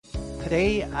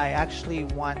Today, I actually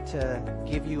want to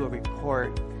give you a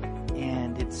report,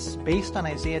 and it's based on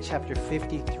Isaiah chapter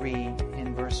 53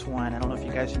 in verse 1. I don't know if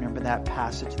you guys remember that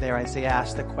passage there. Isaiah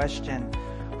asked the question,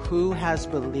 who has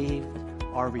believed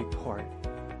our report?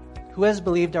 Who has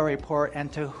believed our report,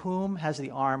 and to whom has the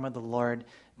arm of the Lord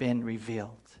been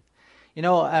revealed? You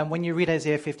know, when you read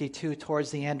Isaiah 52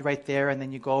 towards the end right there, and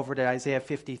then you go over to Isaiah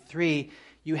 53,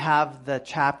 you have the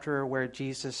chapter where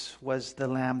Jesus was the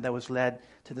lamb that was led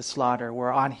to the slaughter,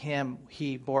 where on him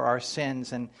he bore our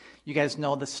sins. And you guys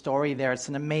know the story there. It's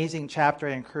an amazing chapter.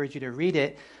 I encourage you to read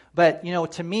it. But, you know,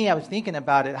 to me, I was thinking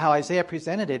about it, how Isaiah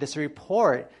presented it. It's a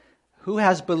report. Who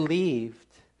has believed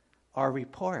our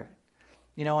report?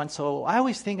 You know, and so I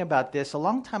always think about this. A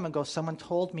long time ago, someone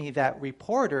told me that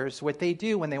reporters, what they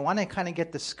do when they want to kind of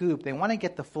get the scoop, they want to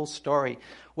get the full story,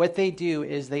 what they do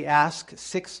is they ask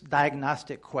 6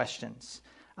 diagnostic questions.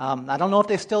 I don't know if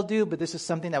they still do, but this is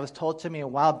something that was told to me a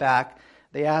while back.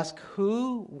 They ask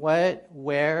who, what,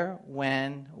 where,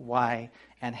 when, why,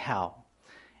 and how.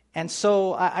 And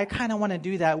so I kind of want to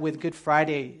do that with Good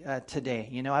Friday today.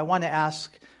 You know, I want to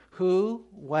ask who,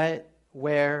 what,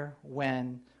 where,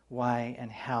 when, why,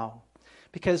 and how.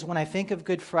 Because when I think of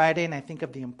Good Friday and I think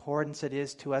of the importance it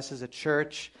is to us as a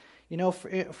church, you know,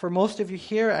 for most of you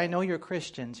here, I know you're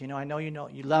Christians. You know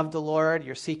you love the Lord,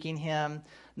 you're seeking Him.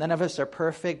 None of us are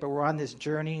perfect, but we're on this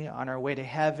journey on our way to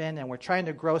heaven, and we're trying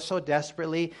to grow so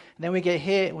desperately. And then we get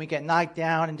hit, and we get knocked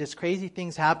down, and just crazy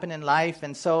things happen in life.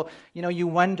 And so, you know, you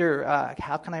wonder,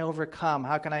 how can I overcome?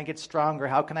 How can I get stronger?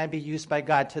 How can I be used by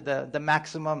God to the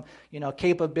maximum, you know,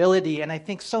 capability? And I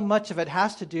think so much of it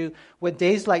has to do with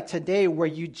days like today where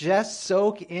you just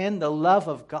soak in the love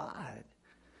of God.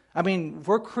 I mean,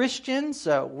 we're Christians.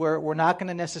 We're not going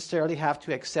to necessarily have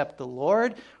to accept the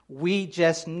Lord. We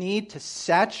just need to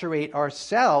saturate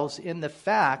ourselves in the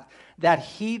fact that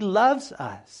He loves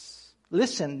us.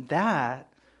 Listen,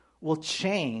 that will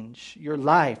change your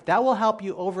life. That will help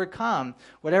you overcome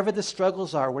whatever the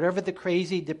struggles are, whatever the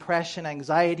crazy depression,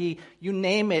 anxiety, you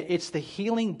name it. It's the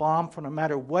healing balm for no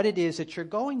matter what it is that you're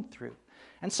going through.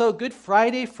 And so Good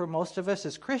Friday, for most of us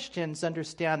as Christians,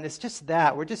 understand it's just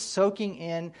that. We're just soaking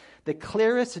in the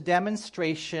clearest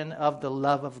demonstration of the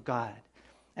love of God.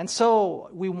 And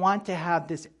so we want to have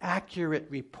this accurate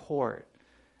report.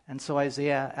 And so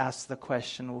Isaiah asks the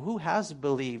question, well, who has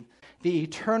believed the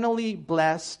eternally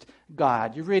blessed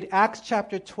God? You read Acts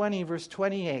chapter 20, verse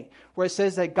 28, where it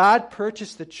says that God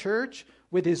purchased the church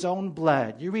with His own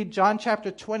blood. You read John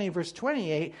chapter 20, verse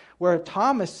 28, where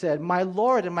Thomas said, my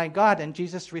Lord and my God, and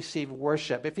Jesus received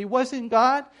worship. If He wasn't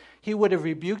God, He would have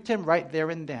rebuked him right there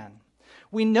and then.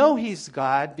 We know He's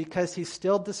God because He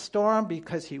stilled the storm,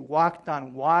 because He walked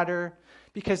on water,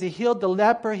 because He healed the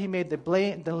leper, He made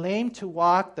the lame to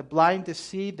walk, the blind to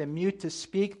see, the mute to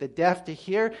speak, the deaf to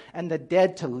hear, and the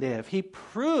dead to live. He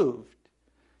proved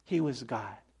He was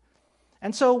God.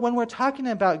 And so when we're talking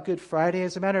about Good Friday,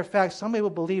 as a matter of fact, some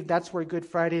people believe that's where Good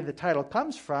Friday, the title,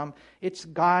 comes from. It's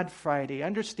God Friday.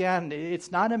 Understand,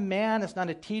 it's not a man, it's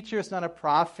not a teacher, it's not a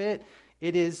prophet.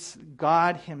 It is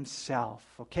God Himself,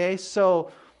 okay?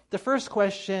 So the first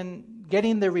question,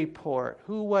 getting the report,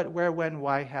 who, what, where, when,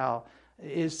 why, how,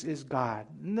 is God.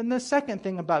 And then the second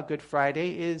thing about Good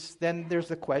Friday is then there's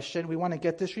the question, we want to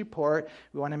get this report,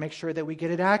 we want to make sure that we get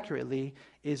it accurately,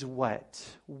 is what?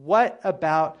 What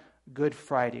about Good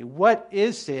Friday? What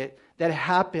is it that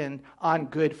happened on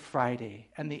Good Friday?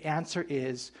 And the answer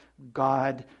is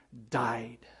God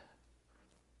died.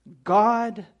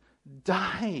 God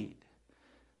died.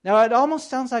 Now, it almost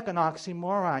sounds like an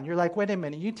oxymoron. You're like, wait a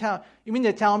minute, you mean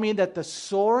to tell me that the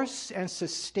source and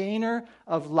sustainer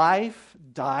of life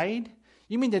died?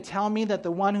 You mean to tell me that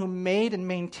the one who made and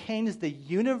maintains the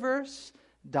universe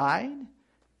died?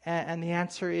 And the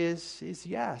answer is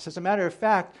yes. As a matter of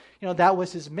fact, you know, that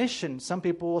was His mission. Some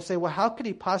people will say, well, how could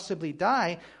He possibly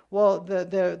die? Well,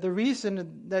 the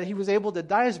reason that He was able to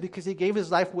die is because He gave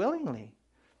His life willingly.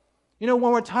 You know,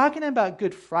 when we're talking about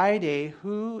Good Friday,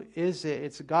 who is it?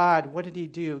 It's God. What did He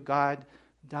do? God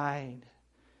died.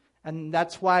 And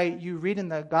that's why you read in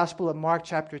the Gospel of Mark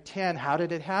chapter 10, how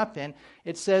did it happen?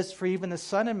 It says, for even the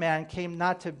Son of Man came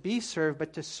not to be served,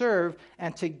 but to serve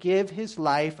and to give His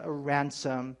life a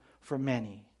ransom for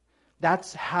many.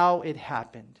 That's how it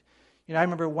happened. You know, I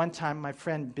remember one time my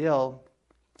friend Bill,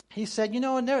 he said, you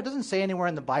know, it doesn't say anywhere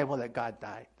in the Bible that God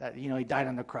died, that, you know, He died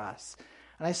on the cross.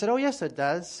 And I said, oh, yes, it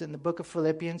does. In the book of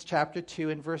Philippians chapter 2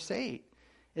 and verse 8,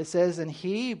 it says, and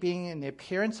He, being in the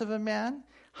appearance of a man,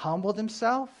 humbled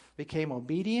Himself, became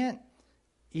obedient,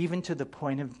 even to the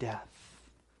point of death.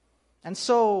 And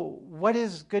so, what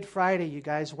is Good Friday, you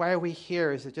guys? Why are we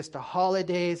here? Is it just a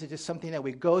holiday? Is it just something that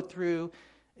we go through?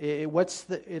 What's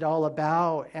it all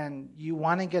about? And you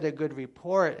want to get a good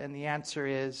report, and the answer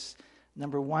is,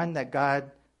 number one, that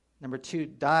God, number two,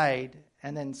 died.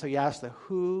 And then so you ask the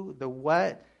who, the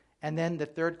what, and then the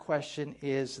third question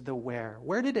is the where.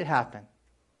 Where did it happen?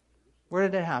 Where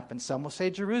did it happen? Some will say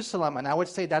Jerusalem, and I would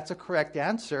say that's a correct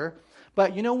answer.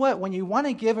 But you know what? When you want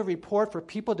to give a report for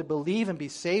people to believe and be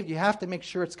saved, you have to make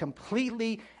sure it's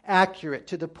completely accurate,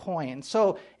 to the point. And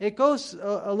so it goes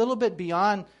a little bit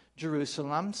beyond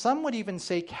Jerusalem. Some would even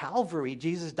say Calvary.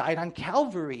 Jesus died on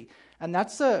Calvary. And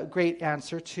that's a great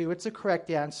answer, too. It's a correct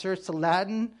answer. It's the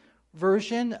Latin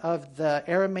version of the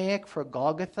Aramaic for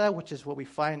Golgotha, which is what we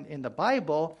find in the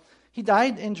Bible. He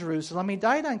died in Jerusalem. He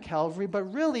died on Calvary.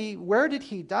 But really, where did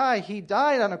he die? He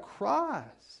died on a cross.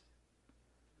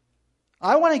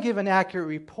 I want to give an accurate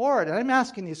report, and I'm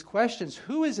asking these questions.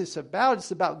 Who is this about? It's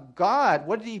about God.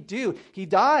 What did he do? He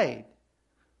died.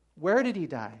 Where did he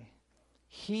die?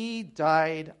 He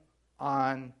died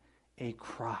on a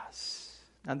cross.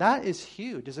 Now that is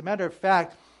huge. As a matter of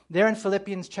fact, there in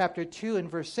Philippians chapter 2 and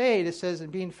verse 8, it says,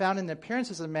 "And being found in the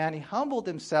appearance as a man, he humbled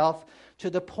himself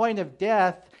to the point of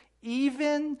death,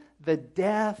 even the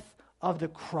death of the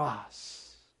cross."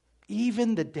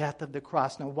 Even the death of the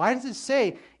cross. Now, why does it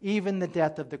say even the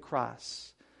death of the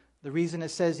cross? The reason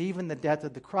it says even the death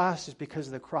of the cross is because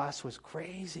the cross was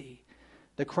crazy.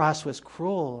 The cross was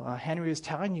cruel. Henry was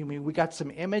telling you, we got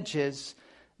some images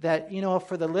that,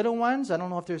 for the little ones, I don't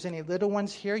know if there's any little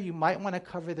ones here, you might want to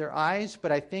cover their eyes,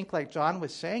 but I think, like John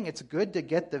was saying, it's good to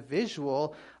get the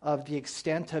visual of the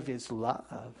extent of his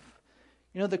love.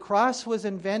 The cross was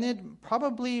invented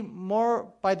probably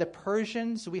more by the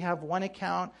Persians. We have one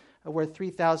account where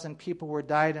 3,000 people were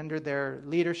died under their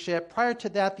leadership. Prior to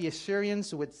that, the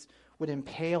Assyrians would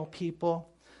impale people.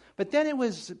 But then it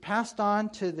was passed on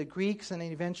to the Greeks and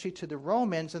then eventually to the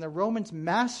Romans, and the Romans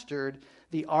mastered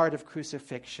the art of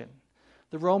crucifixion.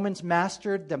 The Romans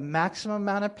mastered the maximum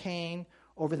amount of pain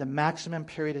over the maximum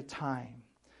period of time.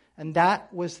 And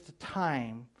that was the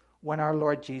time when our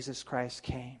Lord Jesus Christ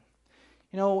came.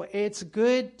 It's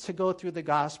good to go through the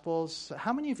Gospels.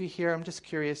 How many of you here, I'm just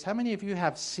curious, how many of you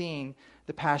have seen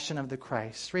the Passion of the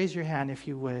Christ? Raise your hand if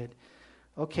you would.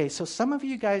 Okay, so some of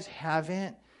you guys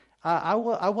haven't. I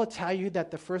will tell you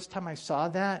that the first time I saw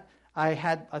that, I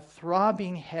had a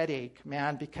throbbing headache,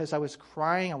 man, because I was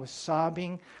crying, I was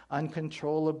sobbing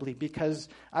uncontrollably, because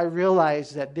I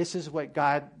realized that this is what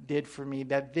God did for me,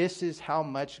 that this is how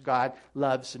much God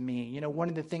loves me. One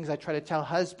of the things I try to tell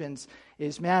husbands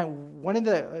is, man, one of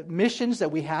the missions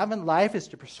that we have in life is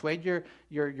to persuade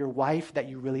your wife that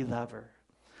you really love her.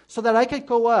 So that I could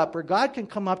go up, or God can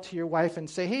come up to your wife and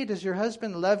say, "Hey, does your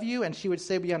husband love you?" And she would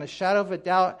say beyond a shadow of a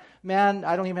doubt, "Man,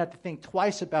 I don't even have to think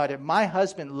twice about it. My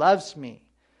husband loves me."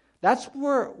 That's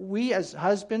where we as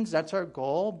husbands, that's our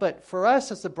goal. But for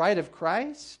us as the bride of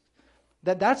Christ,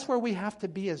 that's where we have to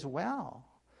be as well.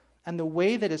 And the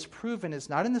way that is proven is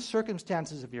not in the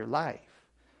circumstances of your life.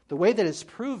 The way that is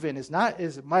proven is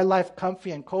my life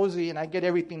comfy and cozy and I get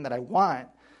everything that I want.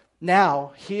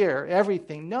 Now, here,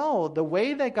 everything. No, the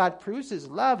way that God proves his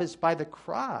love is by the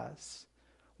cross,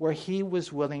 where he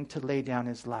was willing to lay down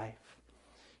his life.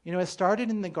 It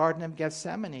started in the Garden of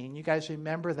Gethsemane, and you guys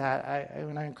remember that.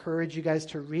 I encourage you guys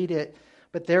to read it.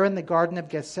 But there in the Garden of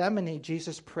Gethsemane,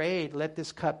 Jesus prayed, "Let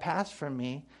this cup pass from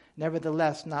me.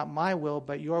 Nevertheless, not my will,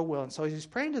 but your will." And so he's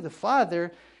praying to the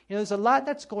Father. There's a lot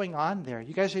that's going on there.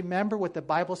 You guys remember what the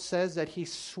Bible says, that he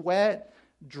sweat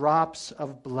drops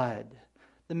of blood.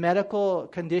 The medical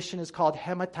condition is called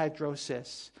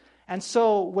hematidrosis. And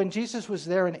so when Jesus was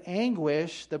there in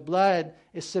anguish, the blood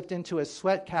is sipped into his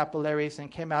sweat capillaries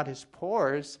and came out his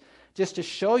pores, just to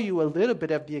show you a little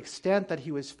bit of the extent that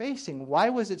he was facing. Why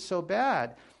was it so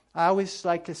bad? I always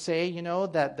like to say,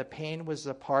 that the pain was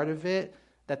a part of it,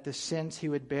 that the sins he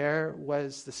would bear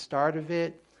was the start of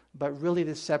it, but really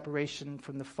the separation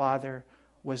from the Father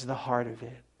was the heart of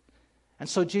it. And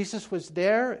so Jesus was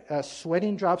there,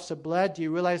 sweating drops of blood. Do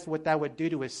you realize what that would do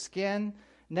to his skin?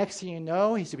 Next thing you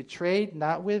know, he's betrayed,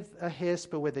 not with a hiss,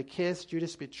 but with a kiss.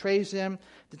 Judas betrays him.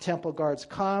 The temple guards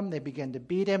come. They begin to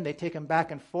beat him. They take him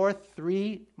back and forth.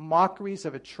 3 mockeries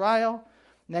of a trial.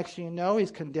 Next thing you know,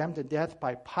 he's condemned to death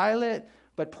by Pilate.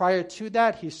 But prior to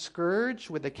that, he's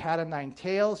scourged with the cat o' nine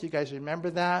tails. You guys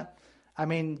remember that?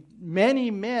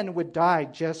 Many men would die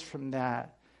just from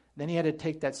that. Then he had to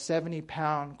take that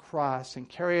 70-pound cross and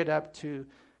carry it up to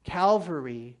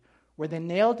Calvary, where they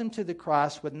nailed him to the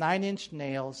cross with 9-inch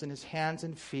nails in his hands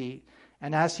and feet.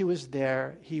 And as he was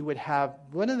there, he would have,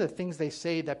 one of the things they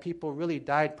say that people really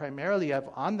died primarily of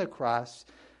on the cross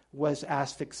was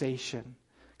asphyxiation,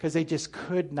 because they just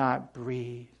could not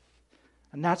breathe.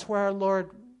 And that's where our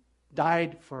Lord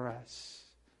died for us.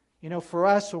 For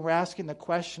us, when we're asking the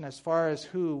question as far as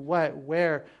who, what,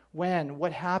 where, when,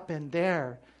 what happened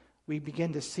there, we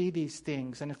begin to see these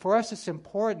things. And for us, it's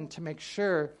important to make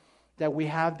sure that we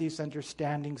have these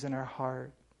understandings in our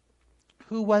heart.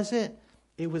 Who was it?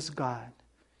 It was God.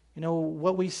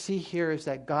 What we see here is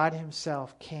that God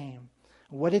himself came.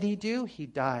 What did he do? He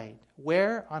died.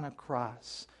 Where? On a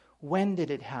cross. When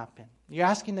did it happen? You're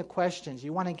asking the questions.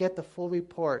 You want to get the full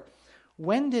report.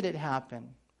 When did it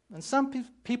happen? And some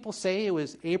people say it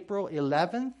was April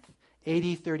 11th,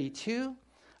 AD 32.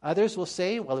 Others will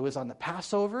say, well, it was on the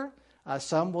Passover.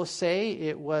 Some will say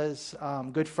it was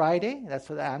Good Friday. That's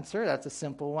the answer. That's a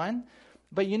simple one.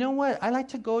 But you know what? I like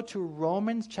to go to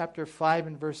Romans chapter 5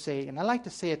 and verse 8. And I like to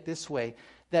say it this way,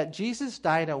 that Jesus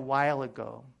died a while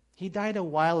ago. He died a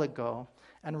while ago.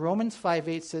 And Romans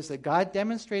 5:8 says that God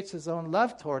demonstrates his own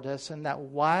love toward us, and that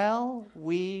while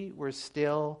we were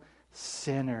still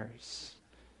sinners,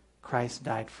 Christ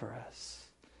died for us.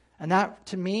 And that,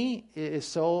 to me, is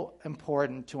so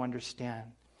important to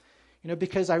understand.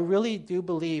 Because I really do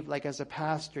believe, like as a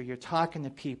pastor, you're talking to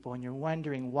people and you're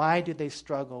wondering, why do they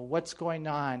struggle? What's going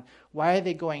on? Why are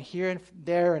they going here and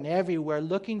there and everywhere,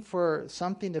 looking for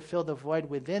something to fill the void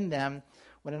within them,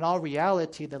 when in all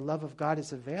reality, the love of God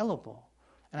is available?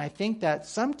 And I think that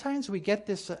sometimes we get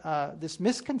this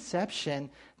misconception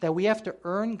that we have to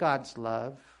earn God's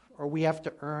love or we have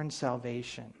to earn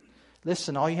salvation.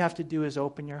 Listen, all you have to do is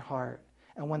open your heart.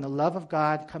 And when the love of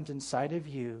God comes inside of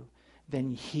you,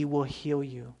 then he will heal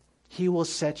you. He will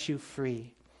set you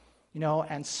free.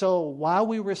 And so while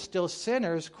we were still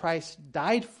sinners, Christ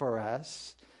died for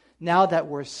us. Now that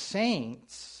we're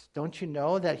saints, don't you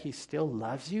know that he still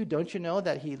loves you? Don't you know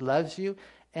that he loves you?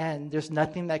 And there's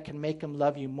nothing that can make him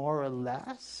love you more or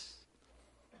less.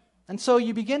 And so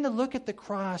you begin to look at the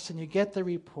cross and you get the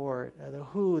report, the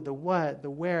who, the what, the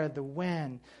where, the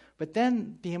when. But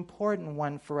then the important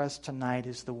one for us tonight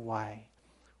is the why.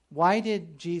 Why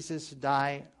did Jesus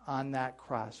die on that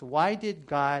cross? Why did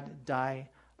God die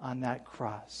on that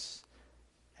cross?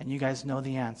 And you guys know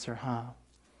the answer, huh?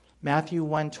 Matthew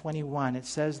 1:21, it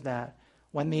says that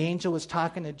when the angel was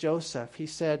talking to Joseph, he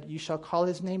said, "You shall call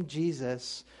his name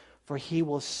Jesus, for he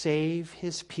will save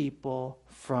his people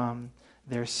from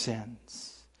their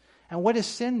sins." And what does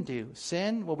sin do?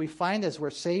 Sin, what we find is we're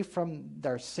saved from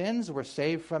our sins, we're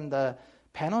saved from the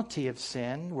penalty of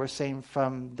sin, we're saved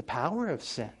from the power of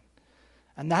sin.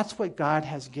 And that's what God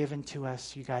has given to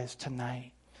us, you guys,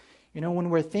 tonight. When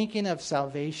we're thinking of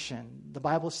salvation, the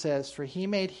Bible says, "For he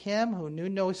made him who knew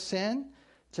no sin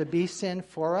to be sin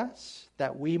for us,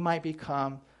 that we might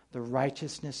become the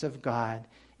righteousness of God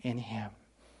in him."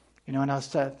 And I was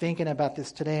thinking about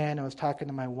this today, and I was talking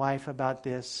to my wife about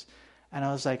this, and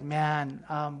I was like, man,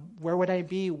 where would I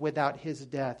be without his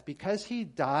death? Because he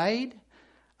died,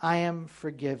 I am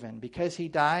forgiven. Because he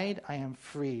died, I am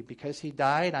free. Because he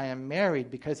died, I am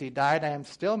married. Because he died, I am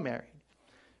still married.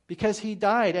 Because he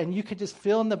died, and you could just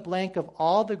fill in the blank of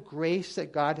all the grace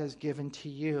that God has given to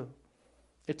you.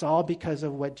 It's all because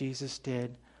of what Jesus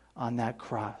did on that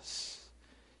cross.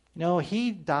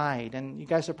 He died, and you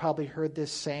guys have probably heard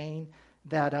this saying,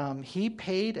 that he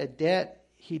paid a debt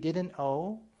he didn't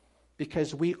owe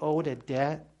because we owed a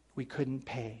debt we couldn't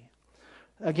pay.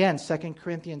 Again, 2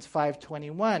 Corinthians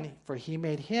 5:21, "For he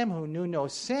made him who knew no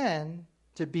sin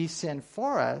to be sin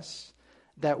for us,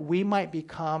 that we might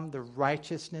become the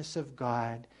righteousness of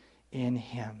God in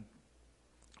him."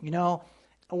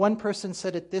 One person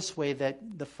said it this way,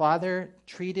 that the Father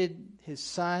treated his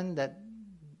Son, that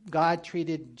God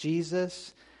treated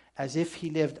Jesus as if he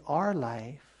lived our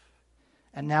life,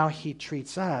 and now he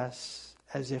treats us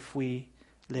as if we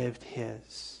lived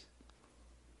his.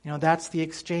 That's the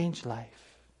exchange life.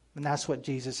 And that's what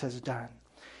Jesus has done.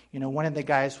 One of the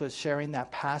guys was sharing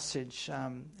that passage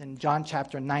in John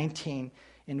chapter 19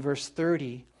 in verse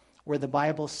 30, where the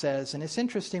Bible says, and it's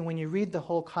interesting when you read the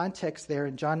whole context there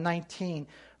in John 19,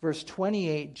 verse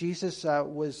 28, Jesus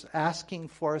was asking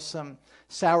for some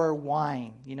sour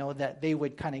wine, that they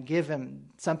would kind of give him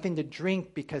something to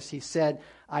drink because he said,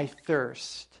 "I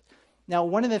thirst." Now,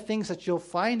 one of the things that you'll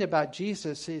find about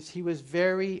Jesus is he was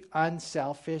very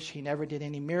unselfish. He never did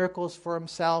any miracles for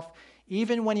himself.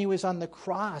 Even when he was on the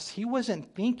cross, he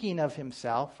wasn't thinking of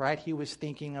himself, right? He was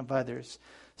thinking of others.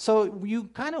 So you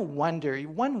kind of wonder,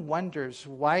 one wonders,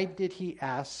 why did he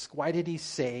ask, why did he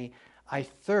say, "I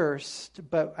thirst"?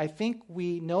 But I think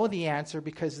we know the answer,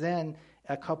 because then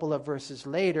a couple of verses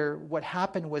later, what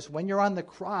happened was when you're on the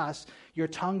cross, your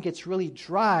tongue gets really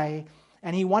dry,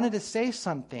 and he wanted to say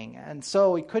something, and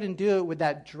so he couldn't do it with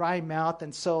that dry mouth,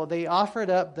 and so they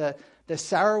offered up the the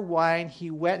sour wine,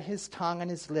 he wet his tongue and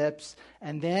his lips,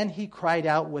 and then he cried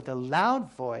out with a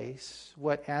loud voice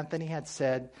what Anthony had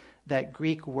said, that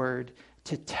Greek word,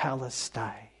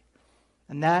 tetelestai.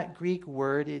 And that Greek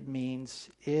word, it means,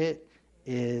 it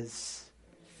is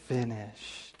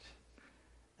finished.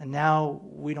 And now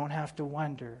we don't have to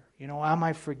wonder, am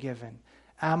I forgiven?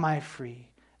 Am I free?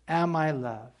 Am I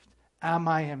loved? Am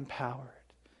I empowered?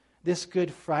 This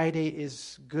Good Friday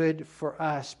is good for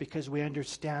us because we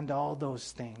understand all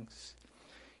those things.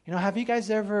 Have you guys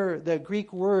ever, the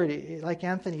Greek word, like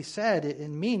Anthony said, it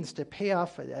means to pay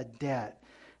off a debt.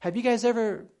 Have you guys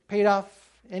ever paid off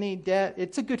any debt?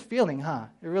 It's a good feeling, huh?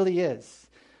 It really is.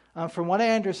 From what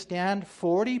I understand,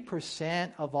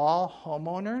 40% of all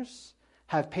homeowners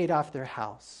have paid off their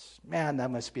house. Man,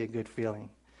 that must be a good feeling.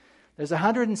 There's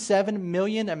 107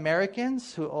 million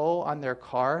Americans who owe on their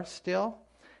car still.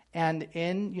 And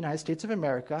in the United States of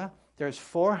America, there's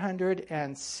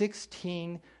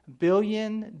 $416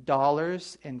 billion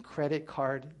in credit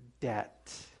card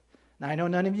debt. Now, I know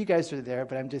none of you guys are there,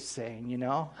 but I'm just saying,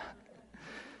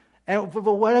 And but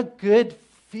what a good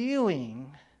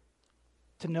feeling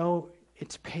to know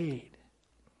it's paid.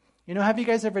 Have you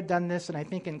guys ever done this? And I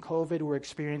think in COVID we're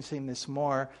experiencing this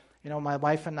more. My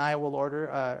wife and I will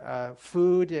order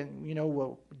food, and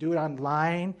we'll do it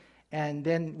online, and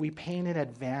then we pay in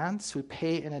advance.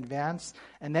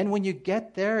 And then when you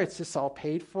get there, it's just all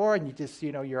paid for, and you just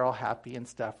you're all happy and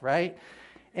stuff, right?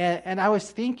 And I was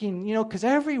thinking, because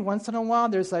every once in a while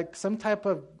there's like some type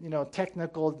of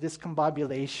technical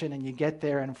discombobulation, and you get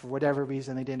there, and for whatever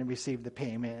reason they didn't receive the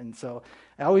payment, and so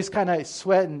I always kind of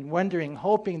sweat and wondering,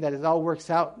 hoping that it all works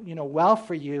out well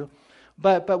for you.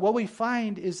 But what we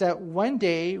find is that one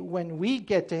day when we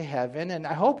get to heaven, and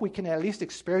I hope we can at least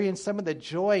experience some of the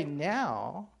joy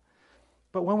now,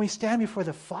 but when we stand before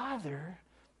the Father,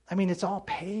 it's all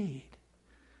paid.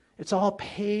 It's all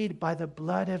paid by the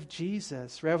blood of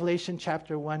Jesus. Revelation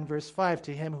chapter 1, verse 5,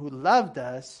 to him who loved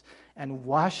us and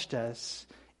washed us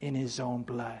in his own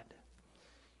blood.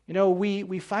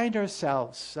 We find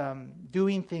ourselves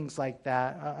doing things like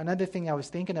that. Another thing I was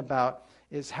thinking about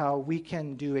is how we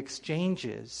can do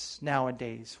exchanges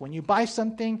nowadays. When you buy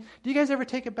something, do you guys ever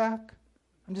take it back?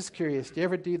 I'm just curious. Do you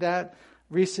ever do that?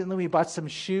 Recently, we bought some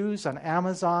shoes on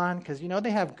Amazon because,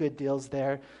 they have good deals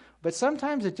there. But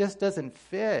sometimes it just doesn't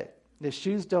fit. The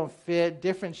shoes don't fit.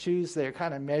 Different shoes, they're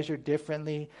kind of measured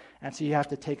differently. And so you have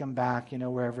to take them back,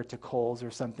 wherever, to Kohl's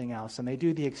or something else. And they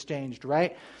do the exchange,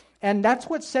 right? And that's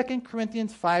what 2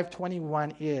 Corinthians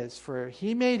 5:21 is. For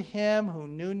he made him who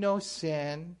knew no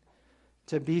sin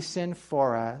to be sin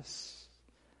for us,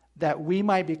 that we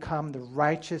might become the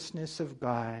righteousness of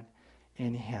God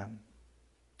in him.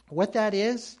 What that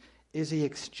is the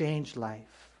exchange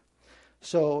life.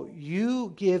 So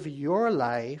you give your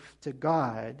life to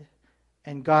God,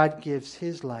 and God gives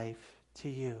his life to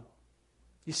you.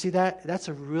 You see that? That's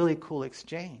a really cool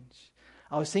exchange.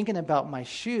 I was thinking about my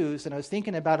shoes, and I was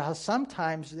thinking about how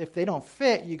sometimes if they don't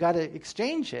fit, you got to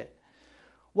exchange it.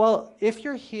 Well, if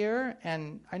you're here,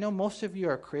 and I know most of you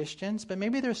are Christians, but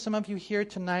maybe there's some of you here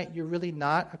tonight, you're really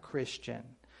not a Christian,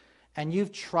 and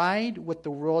you've tried what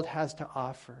the world has to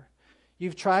offer.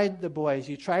 You've tried the boys,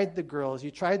 you tried the girls,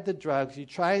 you tried the drugs, you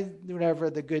tried whatever,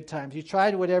 the good times, you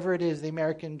tried whatever it is, the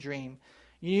American dream.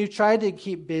 You tried to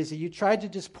keep busy, you tried to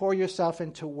just pour yourself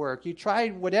into work, you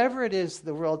tried whatever it is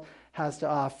the world has to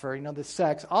offer, the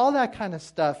sex, all that kind of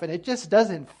stuff, and it just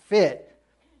doesn't fit.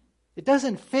 It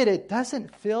doesn't fit. It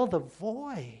doesn't fill the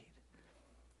void.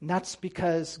 And that's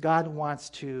because God wants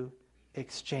to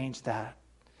exchange that.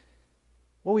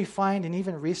 What we find, and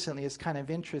even recently, is kind of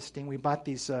interesting. We bought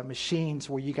these machines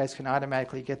where you guys can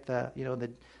automatically get the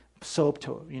soap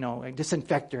to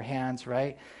disinfect your hands,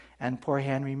 right? And poor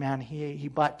Henry, man, he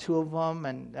bought 2 of them,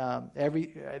 and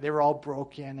they were all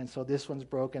broken, and so this one's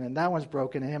broken, and that one's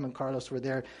broken, and him and Carlos were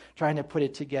there trying to put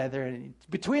it together, and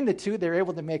between the 2, they're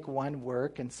able to make one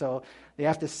work, and so they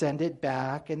have to send it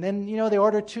back, and then, they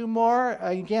order 2 more,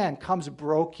 again, comes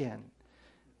broken,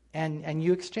 and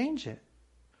you exchange it.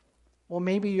 Well,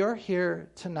 maybe you're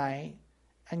here tonight,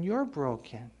 and you're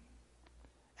broken,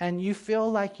 and you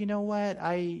feel like, what,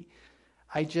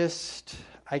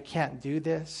 I can't do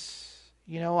this.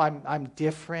 I'm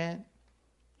different.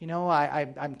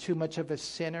 I'm too much of a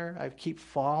sinner. I keep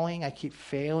falling. I keep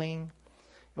failing.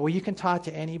 Well, you can talk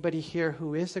to anybody here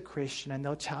who is a Christian, and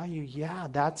they'll tell you, yeah,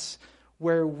 that's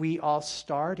where we all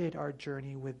started our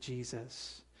journey with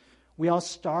Jesus. We all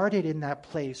started in that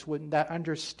place with that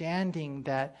understanding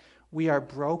that we are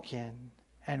broken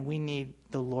and we need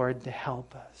the Lord to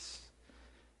help us.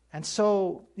 And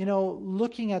so,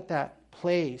 looking at that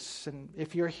place, and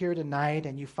if you're here tonight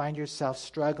and you find yourself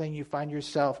struggling, you find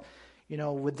yourself,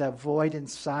 with that void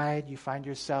inside, you find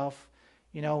yourself,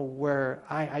 where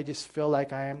I just feel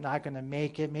like I am not going to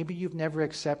make it. Maybe you've never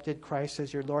accepted Christ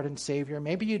as your Lord and Savior.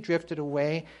 Maybe you drifted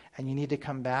away and you need to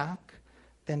come back.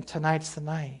 Then tonight's the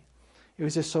night. It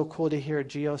was just so cool to hear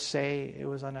Gio say, it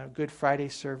was on a Good Friday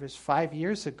service 5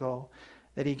 years ago,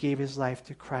 that he gave his life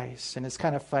to Christ. And it's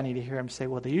kind of funny to hear him say,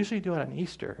 well, they usually do it on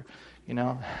Easter,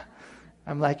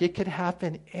 I'm like, it could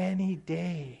happen any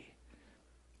day.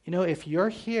 If you're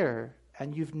here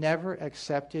and you've never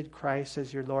accepted Christ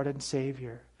as your Lord and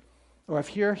Savior, or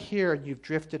if you're here and you've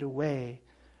drifted away,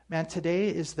 man, today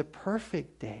is the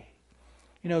perfect day.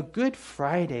 Good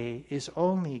Friday is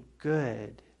only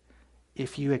good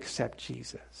if you accept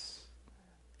Jesus.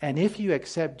 And if you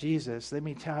accept Jesus, let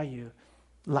me tell you,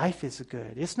 life is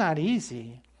good. It's not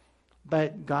easy,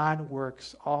 but God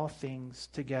works all things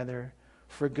together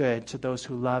for good to those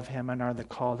who love him and are the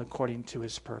called according to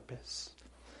his purpose.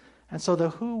 And so the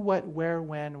who, what, where,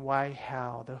 when, why,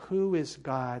 how. The who is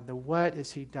God. The what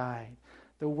is he died.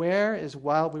 The where is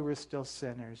while we were still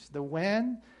sinners. The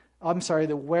where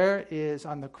is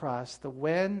on the cross. The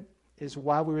when is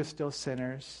while we were still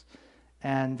sinners.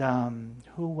 And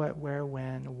who, what, where,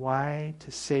 when, why,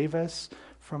 to save us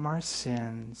from our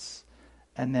sins.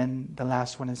 And then the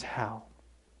last one is how.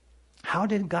 How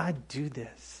did God do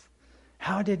this?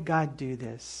 How did God do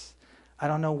this? I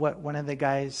don't know what one of the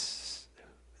guys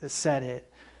said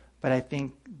it, but I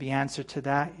think the answer to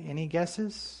that, any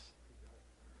guesses?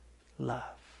 Love.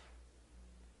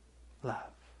 Love.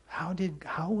 How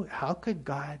could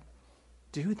God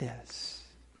do this?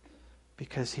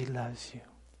 Because he loves you.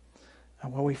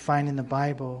 And what we find in the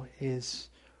Bible is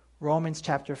Romans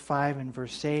chapter 5 and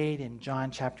verse 8 and John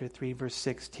chapter 3 verse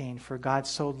 16. For God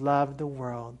so loved the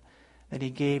world that he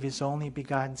gave his only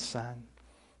begotten Son,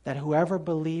 that whoever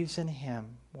believes in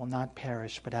him will not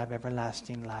perish but have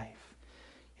everlasting life.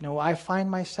 I find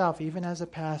myself, even as a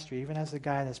pastor, even as a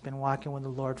guy that's been walking with the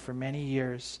Lord for many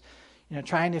years,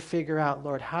 trying to figure out,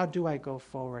 Lord, how do I go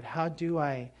forward? How do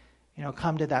I,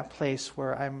 come to that place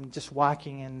where I'm just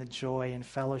walking in the joy and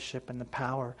fellowship and the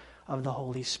power of the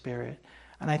Holy Spirit?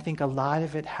 And I think a lot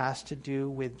of it has to do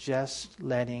with just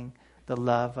letting the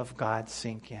love of God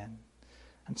sink in.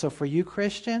 And so for you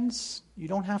Christians, you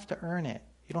don't have to earn it.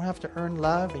 You don't have to earn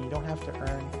love, and you don't have to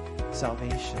earn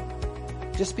salvation.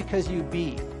 Just because you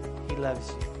be, he loves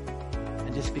you.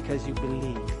 And just because you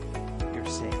believe, you're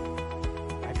saved.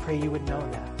 I pray you would know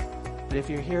that. But if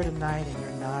you're here tonight and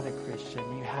you're not a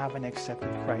Christian, you haven't accepted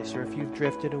Christ, or if you've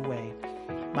drifted away,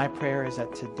 my prayer is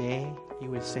that today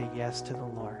you would say yes to the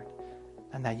Lord,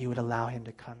 and that you would allow him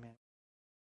to come in.